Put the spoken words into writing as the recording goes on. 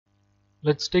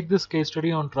Let's take this case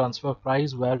study on transfer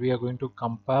price where we are going to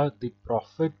compare the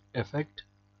profit effect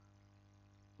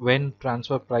when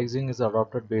transfer pricing is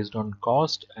adopted based on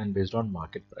cost and based on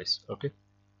market price. Okay,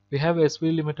 we have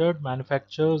SV Limited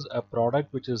manufactures a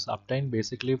product which is obtained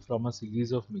basically from a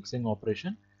series of mixing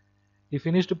operation. The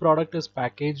finished product is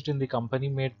packaged in the company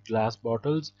made glass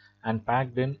bottles and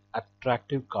packed in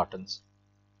attractive cartons.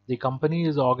 The company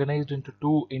is organized into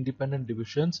two independent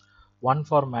divisions, one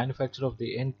for manufacture of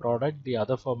the end product, the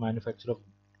other for manufacture of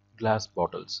glass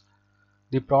bottles.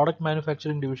 The product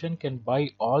manufacturing division can buy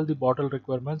all the bottle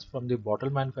requirements from the bottle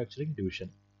manufacturing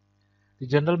division. The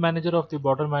general manager of the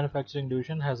bottle manufacturing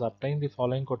division has obtained the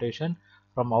following quotation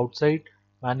from outside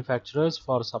manufacturers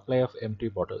for supply of empty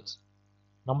bottles.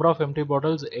 Number of empty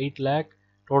bottles 8 lakh,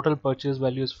 total purchase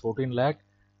value is 14 lakh,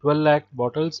 12 lakh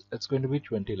bottles, it's going to be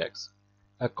 20 lakhs.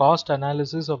 A cost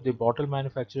analysis of the bottle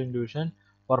manufacturing division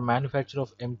for manufacture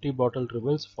of empty bottle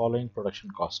reveals following production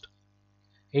cost.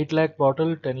 8 lakh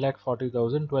bottle 10 lakh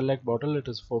 40,000, 12 lakh bottle it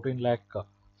is 14 lakh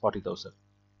 40,000.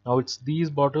 Now it's these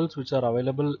bottles which are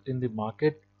available in the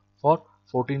market for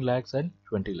 14 lakhs and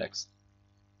 20 lakhs.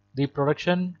 The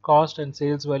production cost and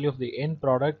sales value of the end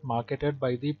product marketed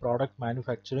by the product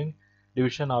manufacturing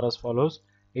division are as follows: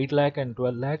 8 lakh and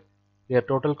 12 lakh. Their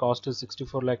total cost is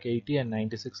 64 lakh 80 and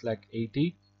 96 lakh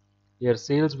 80. Their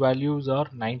sales values are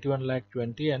 91 lakh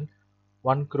 20 and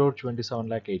 1 crore 27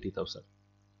 lakh 80,000.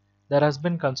 There has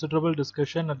been considerable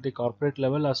discussion at the corporate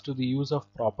level as to the use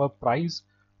of proper price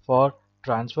for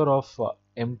transfer of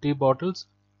empty bottles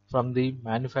from the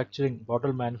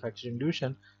bottle manufacturing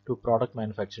division to product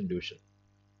manufacturing division.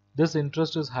 This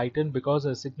interest is heightened because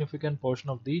a significant portion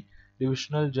of the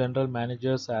divisional general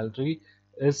manager's salary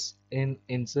is in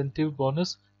incentive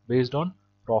bonus based on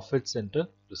profit center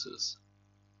results.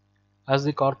 As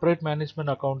the corporate management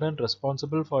accountant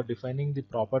responsible for defining the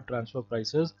proper transfer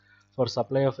prices for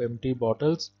supply of empty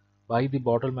bottles by the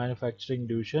bottle manufacturing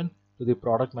division to the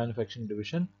product manufacturing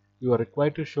division, you are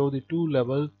required to show the two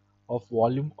levels of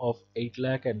volume of 8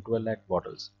 lakh and 12 lakh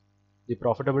bottles. The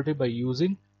profitability by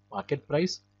using market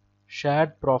price,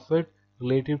 shared profit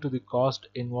relative to the cost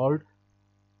involved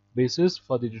basis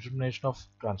for the determination of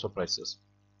transfer prices.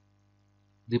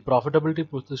 The profitability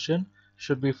position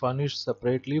should be furnished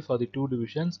separately for the two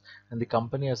divisions and the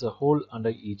company as a whole under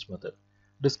each method.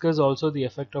 Discuss also the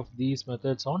effect of these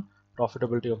methods on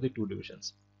profitability of the two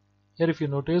divisions. Here if you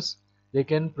notice, they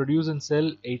can produce and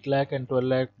sell 8 lakh and 12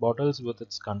 lakh bottles with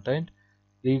its content.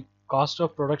 The cost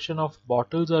of production of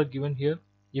bottles are given here.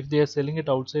 If they are selling it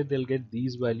outside, they'll get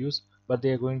these values, but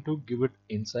they are going to give it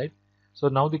inside. So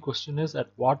now the question is at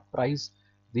what price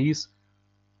these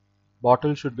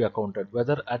bottle should be accounted,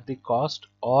 whether at the cost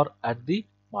or at the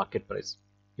market price.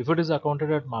 If it is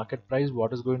accounted at market price,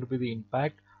 what is going to be the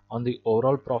impact on the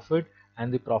overall profit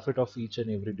and the profit of each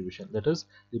and every division, that is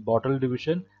the bottle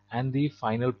division and the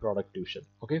final product division.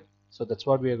 Okay, so that's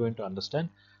what we are going to understand.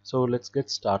 So let's get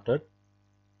started.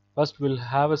 First we'll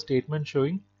have a statement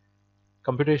showing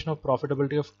computation of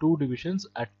profitability of two divisions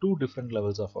at two different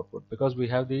levels of output, because we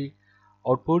have the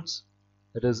outputs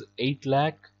that is 8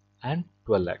 lakh and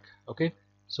 12 lakh. Okay,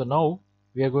 so now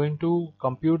we are going to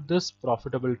compute this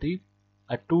profitability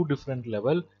at two different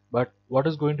level, but what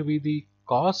is going to be the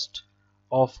cost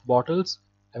of bottles,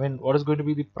 what is going to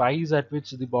be the price at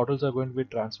which the bottles are going to be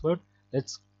transferred?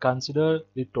 Let's consider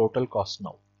the total cost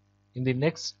now. In the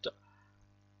next,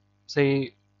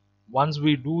 say, once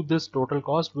we do this total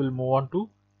cost, we'll move on to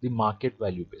the market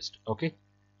value based. Okay,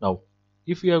 now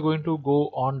if we are going to go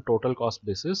on total cost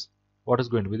basis, what is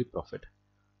going to be the profit?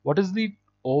 What is the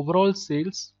overall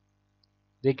sales?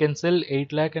 They can sell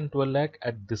 8 lakh and 12 lakh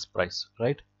at this price,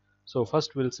 right? So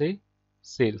first we'll say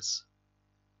sales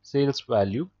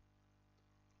value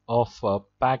of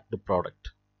packed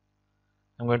product.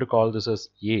 I'm going to call this as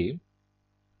A,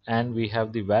 and we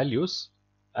have the values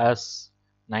as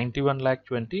 91 lakh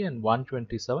 20 and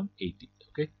 127 80.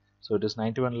 Okay, so it is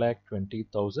 91 lakh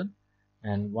 20,000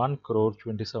 and 1 crore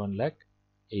 27 lakh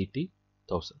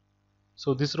 80,000.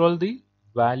 So these are all the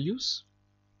values.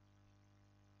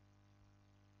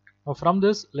 Now from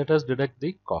this, let us deduct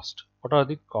the cost. What are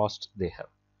the costs they have?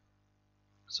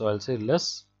 So I'll say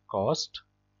less cost.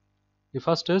 The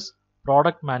first is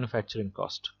product manufacturing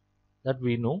cost. That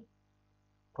we know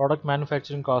product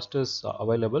manufacturing cost is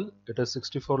available. It is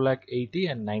 64 lakh 80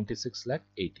 and 96 lakh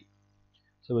 80.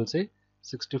 So we'll say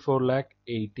 64 lakh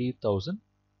 80,000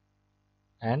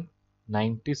 and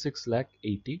 96 lakh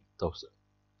 80,000.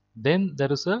 Then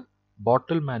there is a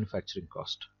bottle manufacturing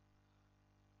cost.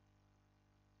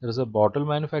 There is a bottle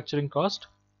manufacturing cost,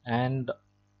 and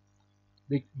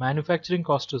the manufacturing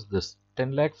cost is this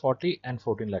 10 lakh 40 and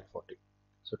 14 lakh 40.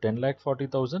 So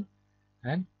 10,40,000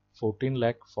 and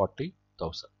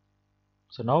 14,40,000.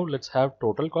 So now let's have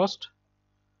total cost.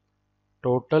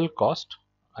 Total cost,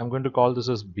 I'm going to call this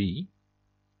as B,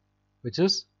 which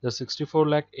is the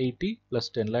 64,80,000 plus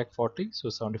 10,40,000, so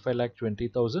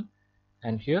 75,20,000,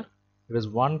 and here it is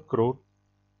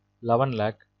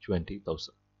 1,11,20,000.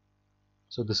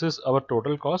 So this is our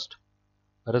total cost,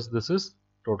 whereas this is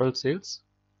total sales.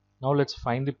 Now let's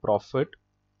find the profit,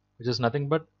 which is nothing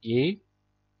but A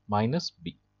minus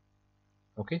B.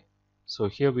 Okay, so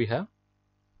here we have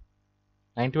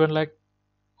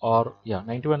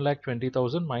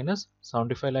 91,20,000 minus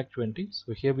 75,20,000.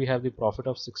 So here we have the profit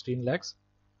of 16 lakhs,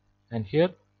 and here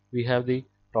we have the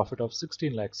profit of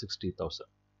 16,60,000.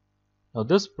 Now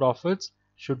this profits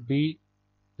should be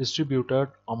distributed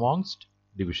amongst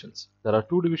divisions. There are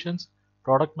two divisions,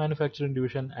 product manufacturing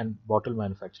division and bottle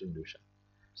manufacturing division.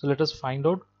 So let us find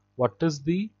out what is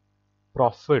the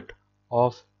profit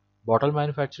of bottle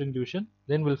manufacturing division,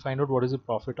 then we'll find out what is the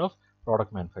profit of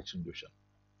product manufacturing division.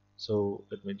 So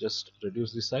let me just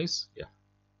reduce the size. Yeah,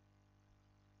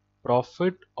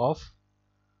 profit of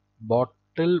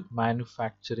bottle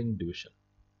manufacturing division.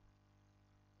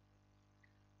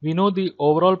 We know the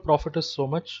overall profit is so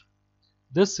much.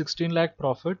 This 16 lakh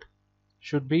profit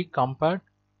should be compared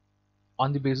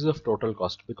on the basis of total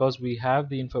cost, because we have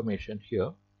the information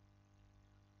here,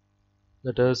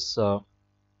 that is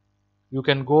you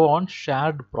can go on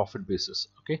shared profit basis.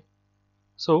 Okay,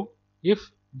 so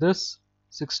if this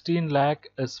 16 lakh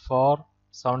is for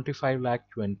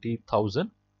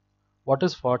 75,20,000, what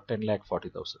is for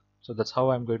 10,40,000? So that's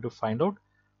how I'm going to find out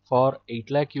for 8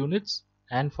 lakh units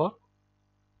and for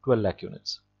 12 lakh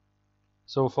units.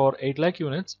 So for 8 lakh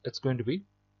units, it's going to be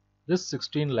this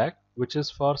 16 lakh, which is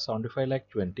for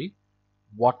 75,20,000.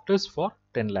 What is for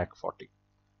 10,40,000?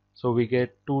 So we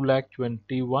get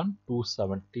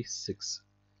 2,21,276.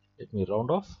 Let me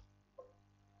round off.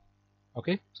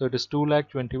 Okay, so it is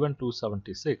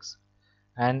 2,21,276.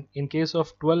 And in case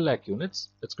of 12 lakh units,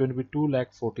 it's going to be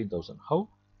 2,14,000. How?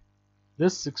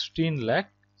 This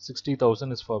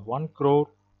 16,60,000 is for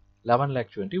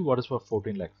 1,11,20,000. What is for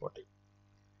 14,40,000?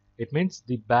 It means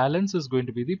the balance is going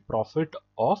to be the profit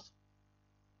of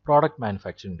product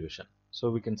manufacturing division. So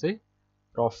we can say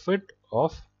profit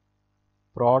of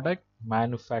product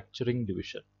manufacturing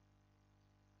division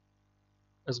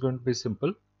is going to be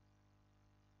simple,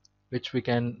 which we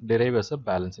can derive as a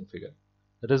balancing figure.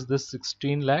 That is this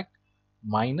 16 lakh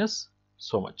minus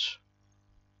so much.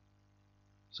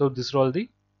 So this is all the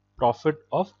profit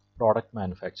of product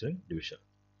manufacturing division.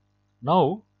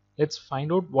 Now let's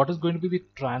find out what is going to be the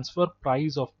transfer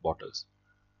price of bottles.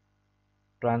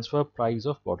 Transfer price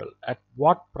of bottle. At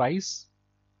what price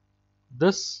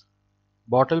this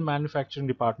bottle manufacturing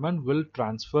department will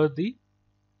transfer the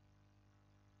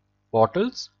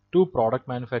bottles to product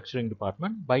manufacturing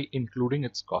department by including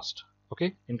its cost.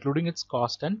 Okay, including its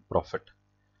cost and profit.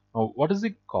 Now what is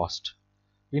the cost?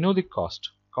 We know the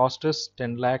cost. Cost is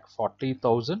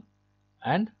 10,40,000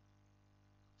 and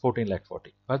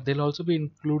 14,40,000. But they'll also be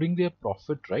including their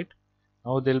profit, right?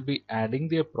 Now they'll be adding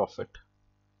their profit.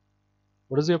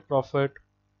 What is their profit?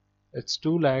 It's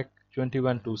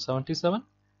 2,21,277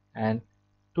 and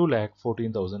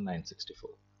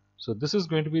 2,14,964. So this is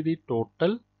going to be the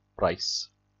total price.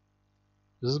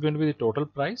 This is going to be the total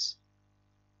price,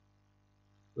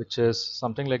 which is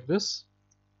something like this.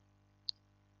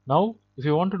 Now if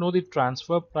you want to know the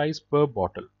transfer price per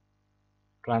bottle,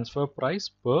 transfer price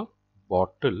per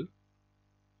bottle,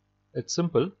 it's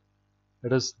simple.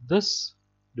 It is this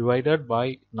divided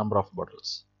by number of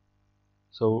bottles.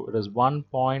 So it is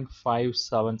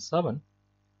 1.577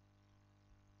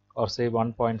 or say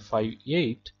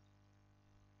 1.58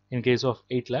 in case of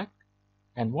 8 lakh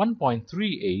and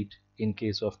 1.38 in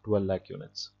case of 12 lakh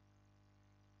units.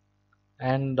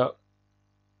 And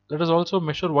let us also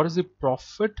measure what is the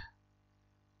profit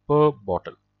per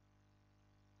bottle.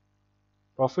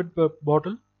 Profit per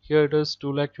bottle, here it is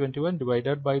 2,21,000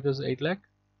 divided by this 8 lakh.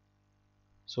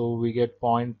 So we get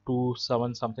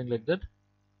 0.27 something like that.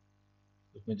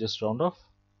 Let me just round off.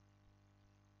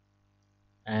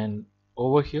 And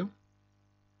over here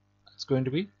it's going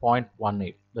to be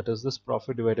 0.18. That is this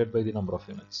profit divided by the number of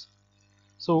units.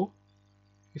 So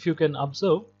if you can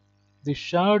observe the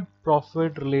shared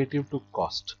profit relative to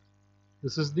cost.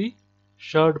 This is the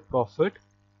shared profit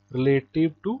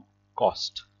relative to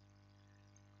cost.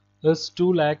 This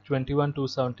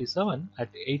 2,21,277 at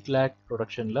 8 lakh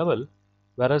production level,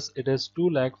 whereas it is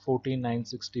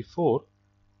 2,14,964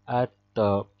 at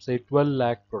say 12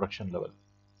 lakh production level.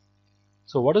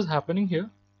 So what is happening here?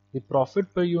 The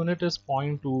profit per unit is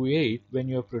 0.28 when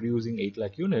you are producing 8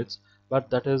 lakh units, but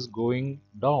that is going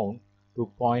down to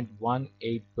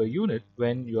 0.18 per unit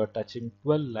when you are touching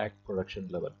 12 lakh production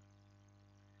level.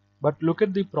 But look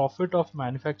at the profit of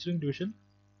manufacturing division,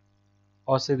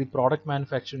 or say the product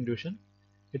manufacturing division.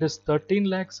 It is 13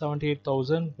 lakh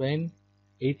 78,000 when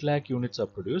 8 lakh units are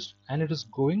produced, and it is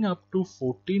going up to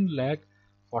 14 lakh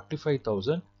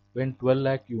 45,000 when 12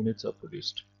 lakh units are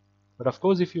produced. But of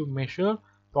course, if you measure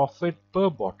profit per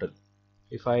bottle,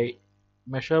 if I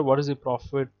measure what is the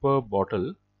profit per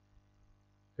bottle,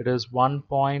 it is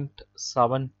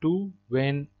 1.72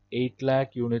 when 8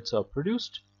 lakh units are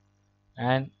produced,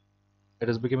 and it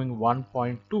is becoming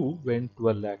 1.2 when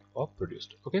 12 lakh are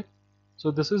produced. Okay,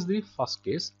 so this is the first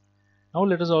case. Now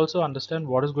let us also understand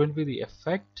what is going to be the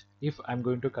effect if I'm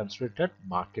going to consider it at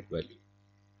market value.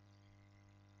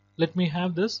 Let me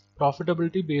have this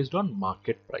profitability based on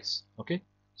market price. Okay,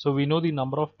 so we know the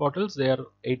number of bottles, they are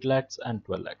 8 lakhs and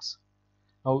 12 lakhs.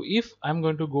 Now if I'm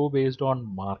going to go based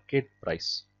on market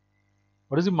price,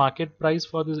 what is the market price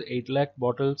for these 8 lakh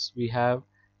bottles? We have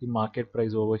the market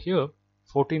price over here,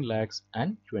 14 lakhs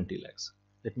and 20 lakhs.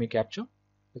 Let me capture.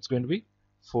 It's going to be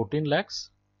 14 lakhs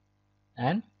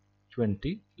and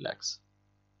 20 lakhs.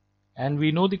 And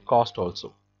we know the cost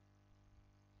also.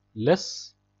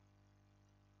 Less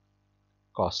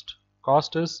cost.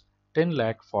 Cost is 10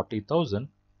 lakh 40,000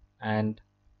 and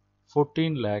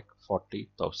 14 lakh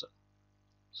 40,000.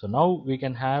 So now we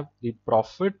can have the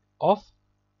profit of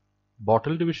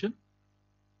bottle division,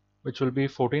 which will be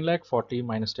 14 lakh 40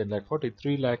 minus 10 lakh 40,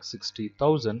 3 lakh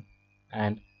 60,000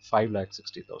 and 5 lakh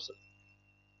 60,000.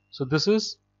 So this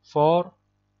is for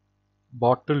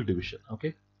bottle division.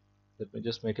 Okay, let me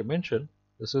just make a mention.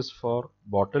 This is for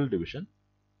bottle division.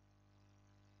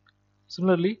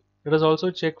 Similarly, let us also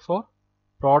check for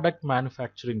product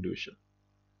manufacturing division.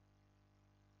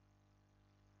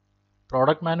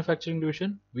 Product manufacturing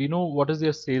division, we know what is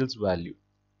their sales value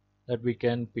that we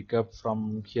can pick up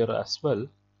from here as well,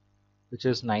 which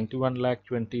is 91 lakh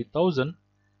 20,000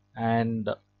 and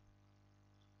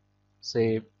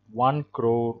say 1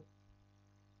 crore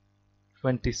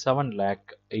 27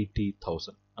 lakh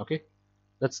 80,000. Okay,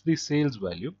 that's the sales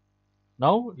value.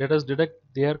 Now let us deduct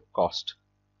their cost.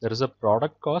 There is a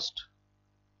product cost.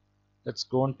 Let's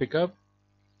go and pick up.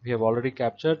 We have already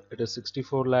captured. It is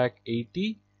 64 lakh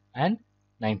 80 and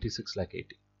 96 lakh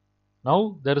 80.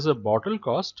 Now there is a bottle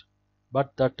cost,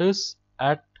 but that is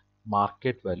at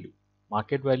market value.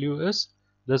 Market value is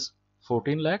this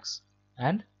 14 lakhs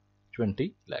and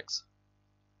 20 lakhs.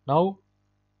 Now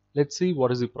let's see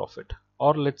what is the profit,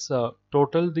 or let's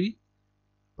total the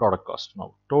product cost.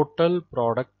 Now total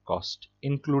product cost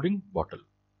including bottle,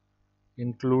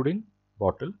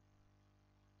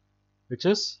 which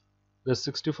is the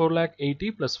 64 lakh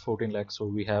 80 plus 14 lakh. So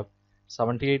we have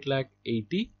 78 lakh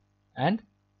 80 and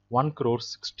 1 crore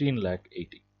 16 lakh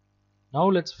 80. Now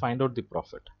let's find out the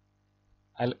profit.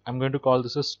 I'm going to call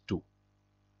this as 2.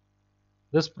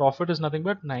 This profit is nothing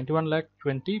but 91 lakh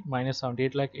 20 minus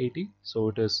 78 lakh 80. So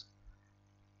it is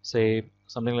say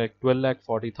something like 12 lakh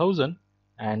 40,000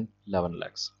 and 11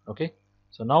 lakhs. Okay,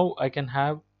 so now I can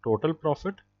have total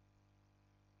profit,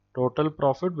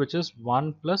 which is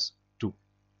 1 plus 2,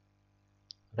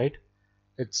 right?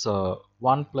 It's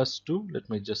 1 plus 2. Let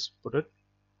me just put it,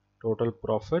 total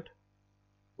profit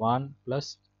 1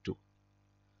 plus 2.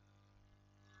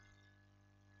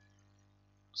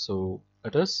 So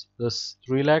it is this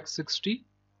 3 lakh 60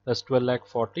 plus 12 lakh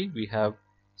 40. We have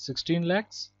 16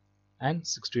 lakhs and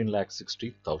 16 lakh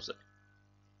 60,000.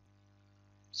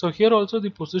 So here also the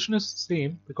position is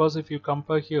same, because if you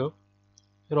compare here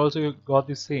also you got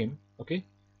the same. Okay,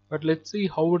 but let's see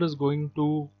how it is going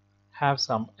to have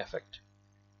some effect.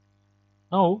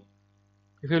 Now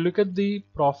if you look at the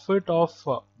profit of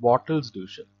bottles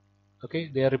division, okay,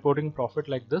 they are reporting profit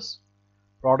like this.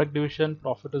 Product division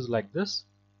profit is like this.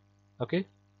 Okay,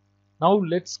 now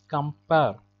let's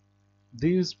compare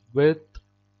these with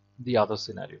the other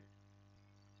scenario.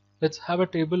 Let's have a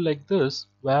table like this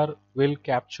where we'll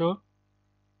capture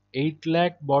 8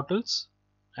 lakh bottles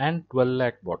and 12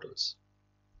 lakh bottles.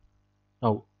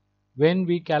 Now when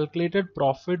we calculated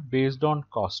profit based on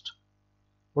cost,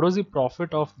 what was the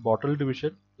profit of bottle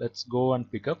division? Let's go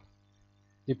and pick up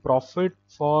the profit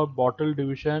for bottle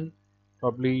division.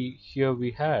 Probably here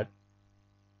we had,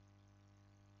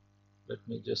 let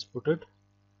me just put it,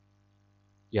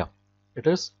 yeah, it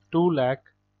is 2 lakh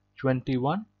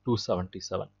 21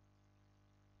 277,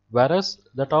 whereas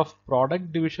that of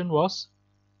product division was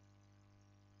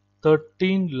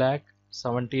 13 lakh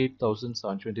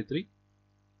 78,723,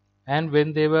 and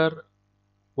when they were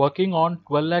working on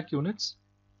 12 lakh units,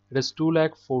 it is 2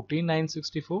 lakh 14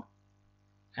 964,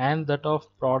 and that of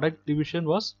product division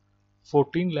was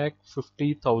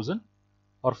 14,50,000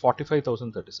 or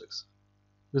 45,036.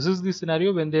 This is the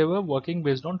scenario when they were working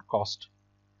based on cost.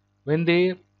 When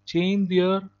they change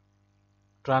their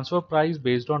transfer price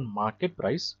based on market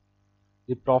price,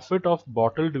 the profit of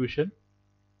bottle division,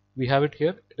 we have it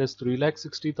here, it is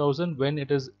 3,60,000 when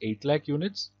it is 8 lakh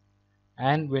units,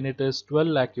 and when it is 12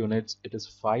 lakh units it is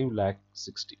 5 lakh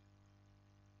 60.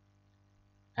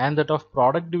 And that of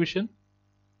product division,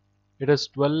 it is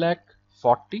 12 lakh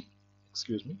 40,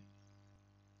 excuse me,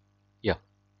 yeah,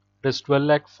 it is 12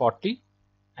 lakh 40,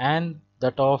 and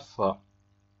that of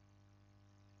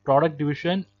product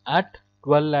division at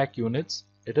 12 lakh units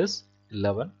it is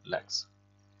 11 lakhs.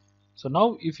 So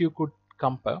now if you could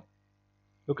compare,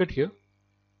 look at here,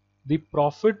 the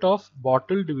profit of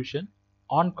bottle division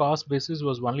on cost basis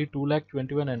was only 2 lakh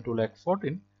 21 and 2 lakh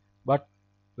 14, but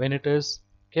when it is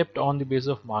kept on the basis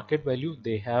of market value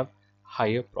they have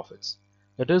higher profits.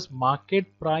 That is,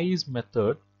 market price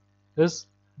method is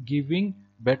giving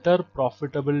better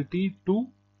profitability to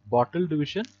bottle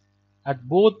division at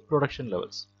both production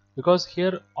levels, because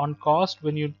here on cost,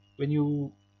 when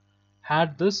you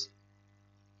had this,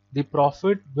 the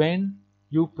profit when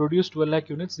you produce 12 lakh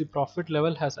units, the profit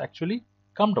level has actually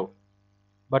come down.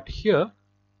 But here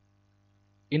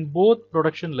in both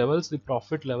production levels the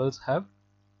profit levels have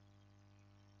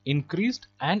increased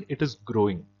and it is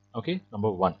growing. Okay, number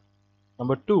one.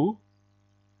 Number two,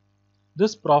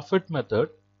 this profit method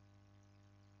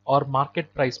or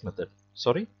market price method,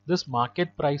 sorry, this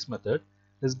market price method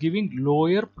is giving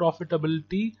lower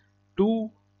profitability to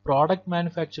product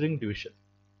manufacturing division,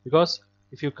 because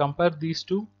if you compare these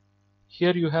two,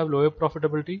 here you have lower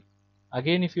profitability,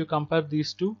 again if you compare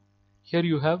these two, here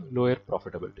you have lower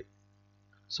profitability.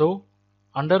 So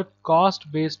under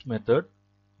cost based method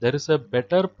there is a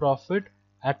better profit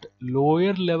at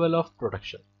lower level of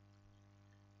production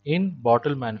in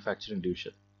bottle manufacturing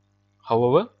division.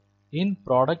 However, in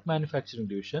product manufacturing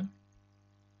division,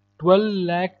 12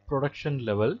 lakh production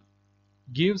level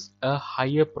gives a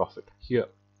higher profit. Here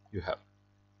you have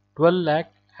 12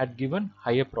 lakh had given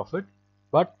higher profit,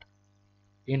 but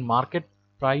in market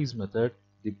price method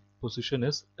the position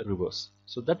is reverse.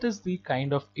 So that is the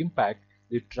kind of impact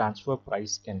the transfer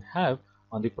price can have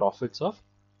on the profits of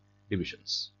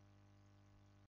divisions.